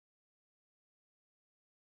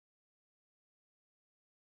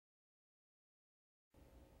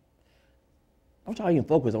I'm trying to even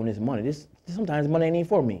focus on this money. Sometimes money ain't even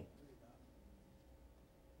for me.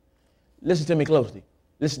 Listen to me closely.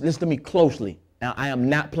 Listen to me closely. Now, I am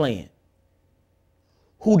not playing.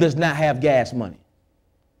 Who does not have gas money?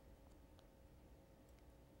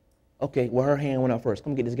 Okay, well, her hand went up first.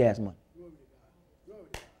 Come get this gas money.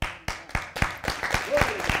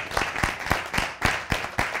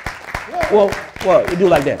 Well, you do it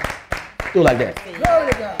like that. Do it like that.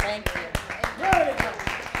 Glory to God. Thank you.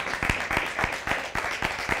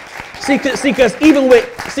 See, because even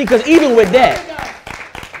with that,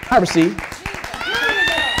 I receive.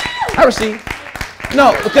 I receive.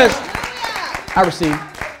 No, because I receive.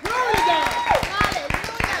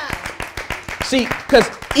 See, because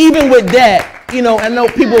even with that, you know, I know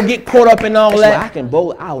people get caught up in all that. I can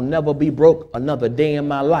boast. I'll never be broke another day in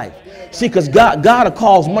my life. See, because God will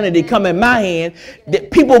cause money to come in my hand that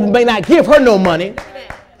people may not give her no money.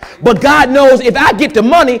 But God knows if I get the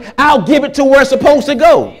money, I'll give it to where it's supposed to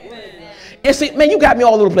go. And see, man, you got me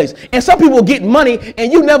all over the place. And some people get money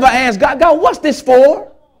and you never ask God, what's this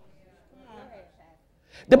for?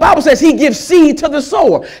 The Bible says he gives seed to the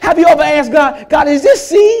sower. Have you ever asked God, is this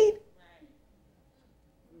seed?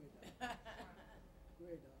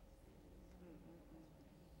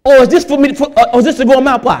 Or is this for me, or is this to go in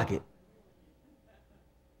my pocket?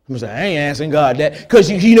 I'm saying, I ain't asking God that. Because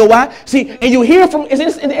you know why? See, and you hear from,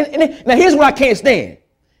 now here's what I can't stand.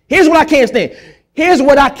 Here's what I can't stand. Here's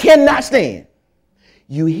what I cannot stand.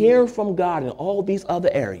 You hear from God in all these other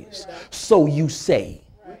areas. So you say.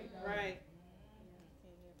 Right.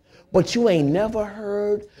 But you ain't never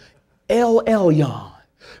heard El Elyon,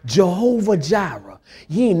 Jehovah Jireh.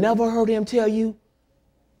 You ain't never heard him tell you,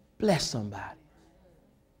 bless somebody.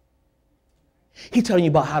 He telling you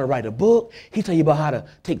about how to write a book. He telling you about how to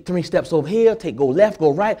take 3 steps over here, go left,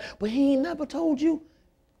 go right. But he ain't never told you,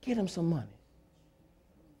 get him some money.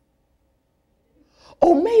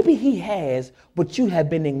 Or maybe he has, but you have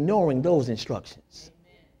been ignoring those instructions.